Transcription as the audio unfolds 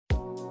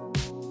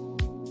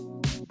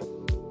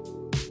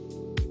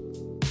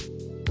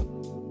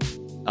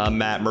I'm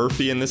Matt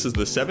Murphy, and this is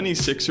the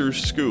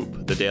 76ers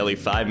Scoop, the daily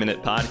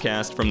 5-minute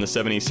podcast from the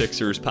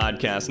 76ers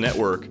Podcast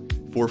Network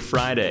for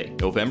Friday,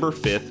 November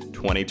 5th,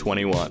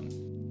 2021.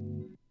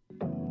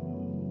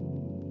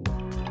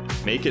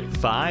 Make it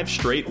 5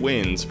 straight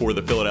wins for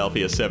the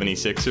Philadelphia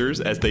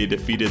 76ers as they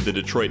defeated the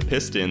Detroit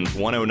Pistons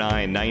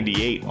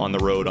 109-98 on the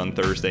road on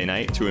Thursday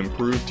night to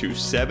improve to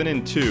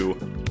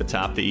 7-2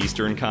 atop the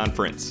Eastern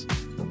Conference.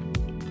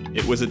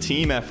 It was a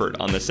team effort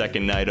on the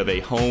second night of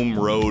a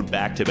home-road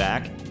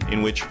back-to-back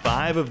in which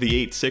 5 of the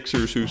 8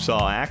 Sixers who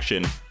saw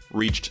action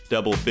reached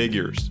double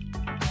figures.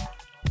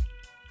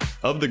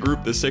 Of the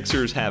group the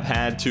Sixers have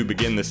had to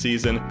begin the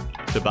season,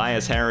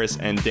 Tobias Harris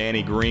and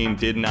Danny Green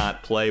did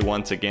not play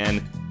once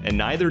again, and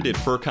neither did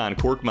Furkan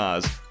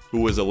Korkmaz,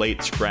 who was a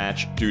late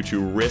scratch due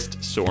to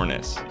wrist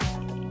soreness.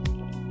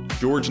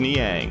 George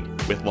Niang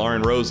with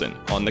Lauren Rosen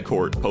on the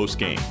court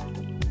postgame.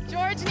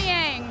 George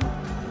Niang,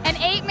 an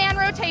 8-man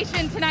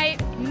rotation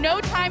tonight, no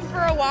time for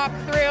a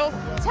walkthrough.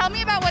 Tell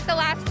me about what the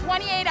last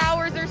 28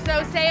 hours or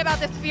so say about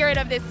the spirit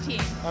of this team.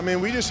 I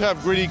mean, we just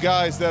have gritty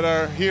guys that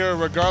are here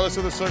regardless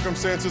of the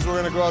circumstances. We're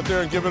going to go out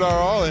there and give it our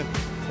all and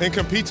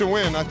compete to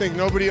win. I think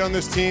nobody on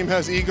this team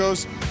has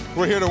egos.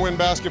 We're here to win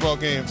basketball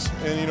games.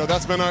 And,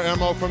 that's been our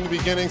MO from the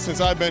beginning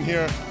since I've been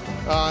here.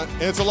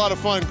 And it's a lot of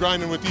fun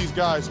grinding with these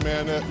guys,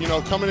 man.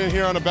 Coming in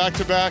here on a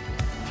back-to-back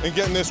and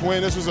getting this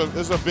win, this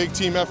was a big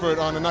team effort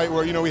on a night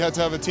where, we had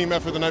to have a team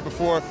effort the night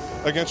before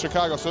against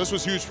Chicago. So this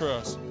was huge for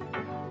us.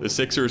 The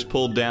Sixers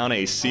pulled down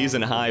a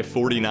season-high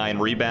 49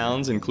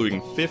 rebounds,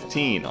 including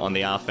 15 on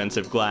the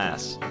offensive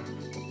glass.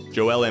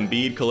 Joel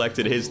Embiid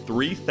collected his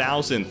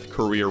 3,000th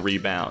career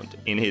rebound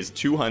in his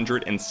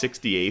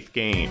 268th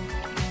game.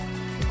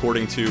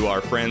 According to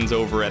our friends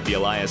over at the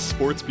Elias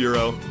Sports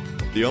Bureau,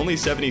 the only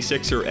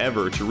 76er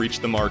ever to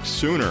reach the mark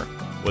sooner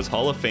was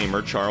Hall of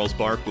Famer Charles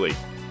Barkley,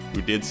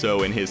 who did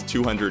so in his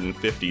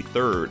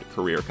 253rd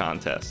career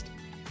contest.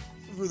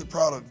 I'm really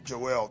proud of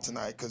Joel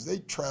tonight because they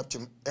trapped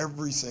him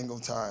every single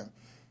time.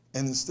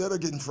 And instead of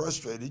getting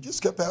frustrated, he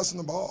just kept passing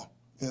the ball.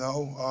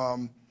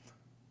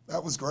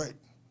 That was great.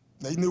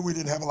 They knew we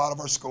didn't have a lot of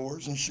our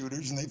scorers and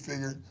shooters, and they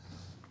figured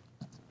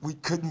we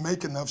couldn't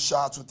make enough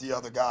shots with the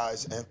other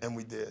guys, and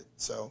we did.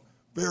 So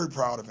very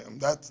proud of him.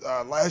 That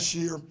last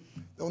year,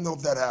 don't know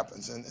if that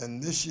happens.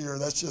 And this year,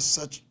 that's just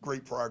such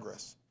great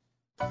progress.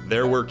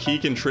 There were key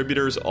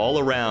contributors all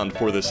around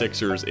for the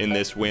Sixers in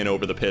this win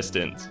over the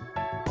Pistons.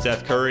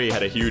 Seth Curry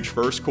had a huge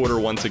first quarter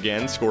once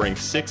again, scoring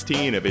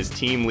 16 of his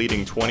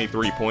team-leading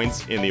 23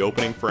 points in the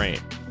opening frame.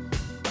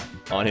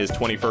 On his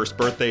 21st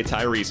birthday,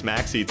 Tyrese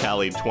Maxey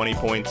tallied 20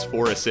 points,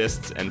 4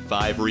 assists, and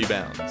 5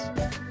 rebounds.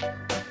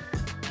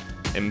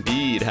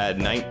 Embiid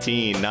had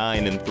 19,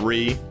 9, and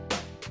 3.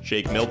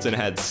 Shake Milton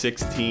had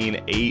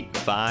 16, 8,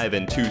 5,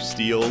 and 2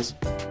 steals.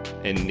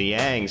 And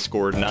Niang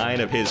scored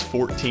 9 of his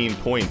 14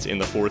 points in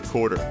the fourth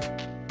quarter.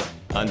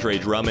 Andre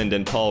Drummond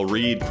and Paul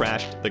Reed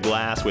crashed the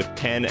glass with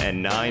 10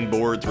 and 9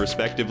 boards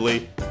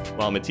respectively,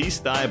 while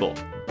Matisse Thybulle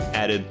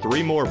added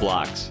 3 more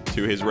blocks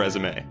to his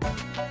resume.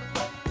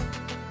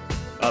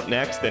 Up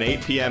next, an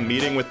 8 p.m.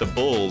 meeting with the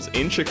Bulls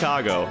in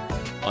Chicago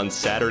on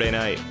Saturday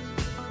night.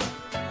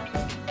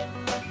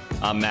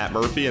 I'm Matt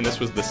Murphy, and this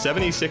was the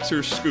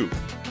 76ers Scoop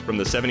from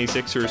the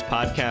 76ers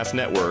Podcast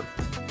Network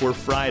for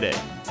Friday,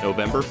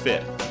 November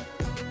 5th.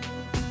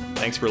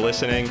 Thanks for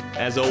listening.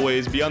 As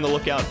always, be on the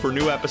lookout for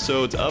new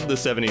episodes of the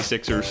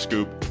 76ers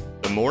Scoop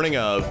the morning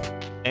of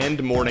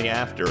and morning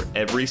after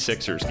every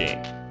Sixers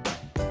game.